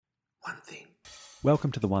One thing.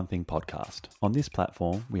 Welcome to the One Thing podcast. On this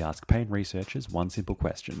platform, we ask pain researchers one simple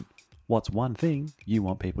question. What's one thing you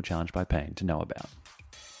want people challenged by pain to know about?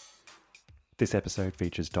 This episode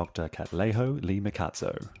features Dr. Katleho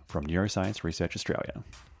Limakatso from Neuroscience Research Australia.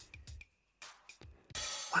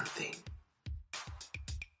 One thing.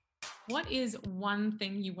 What is one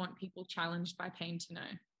thing you want people challenged by pain to know?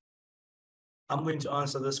 I'm going to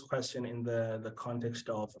answer this question in the context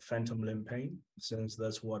of phantom limb pain, since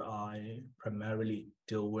that's what I primarily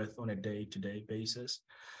deal with on a day-to-day basis.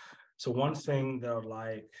 So one thing that I'd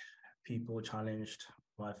like people challenged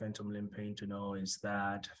by phantom limb pain to know is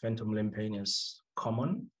that phantom limb pain is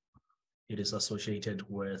common. It is associated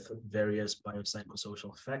with various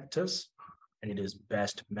biopsychosocial factors, and it is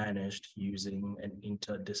best managed using an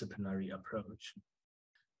interdisciplinary approach.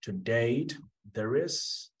 To date, there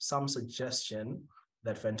is some suggestion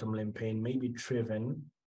that phantom limb pain may be driven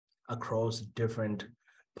across different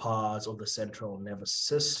parts of the central nervous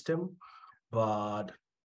system, but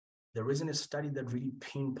there isn't a study that really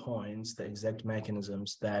pinpoints the exact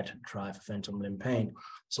mechanisms that drive phantom limb pain.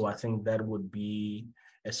 So I think that would be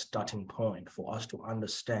a starting point for us to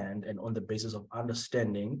understand, and on the basis of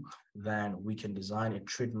understanding, then we can design a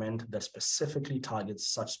treatment that specifically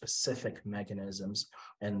targets such specific mechanisms.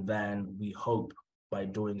 And then we hope by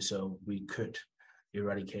doing so, we could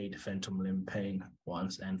eradicate phantom limb pain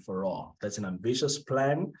once and for all. That's an ambitious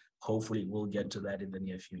plan. Hopefully we'll get to that in the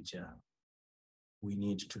near future. We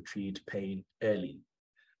need to treat pain early.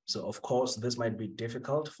 So of course, this might be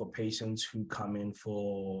difficult for patients who come in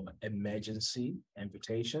for emergency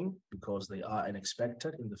amputation because they are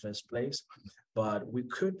unexpected in the first place, but we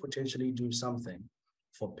could potentially do something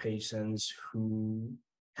for patients who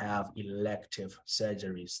have elective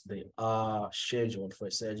surgeries. They are scheduled for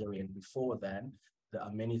a surgery, and before then, there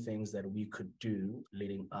are many things that we could do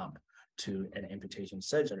leading up to an amputation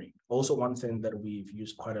surgery. Also, one thing that we've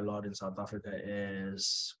used quite a lot in South Africa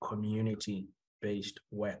is community-based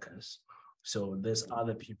workers. So these are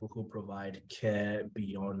the people who provide care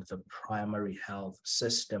beyond the primary health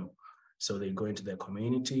system. So they go into their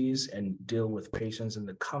communities and deal with patients in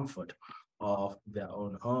the comfort of their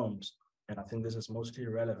own homes. And I think this is mostly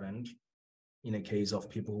relevant in a case of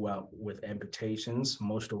people who are with amputations,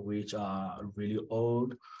 most of which are really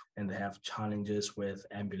old and they have challenges with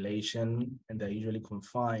ambulation, and they're usually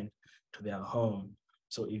confined to their home.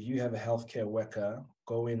 So if you have a healthcare worker,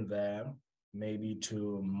 go in there, maybe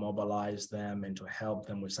to mobilize them and to help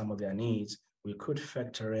them with some of their needs, we could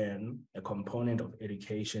factor in a component of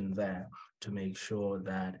education there to make sure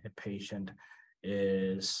that a patient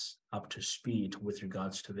is up to speed with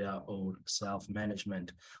regards to their own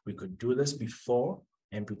self-management. We could do this before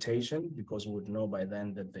amputation because we would know by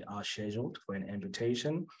then that they are scheduled for an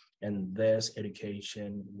amputation, and this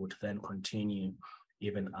education would then continue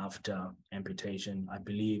even after amputation. I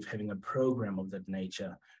believe having a program of that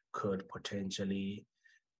nature could potentially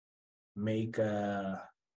make or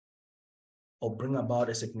bring about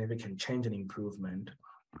a significant change and improvement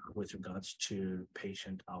with regards to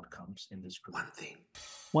patient outcomes in this group. One thing.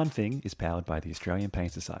 One Thing is powered by the Australian Pain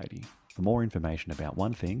Society. For more information about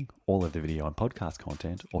One Thing, all of the video and podcast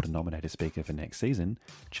content, or to nominate a speaker for next season,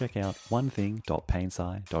 check out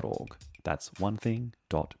onething.painsci.org. That's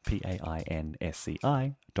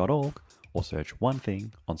onething.painsci.org, or search One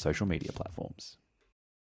Thing on social media platforms.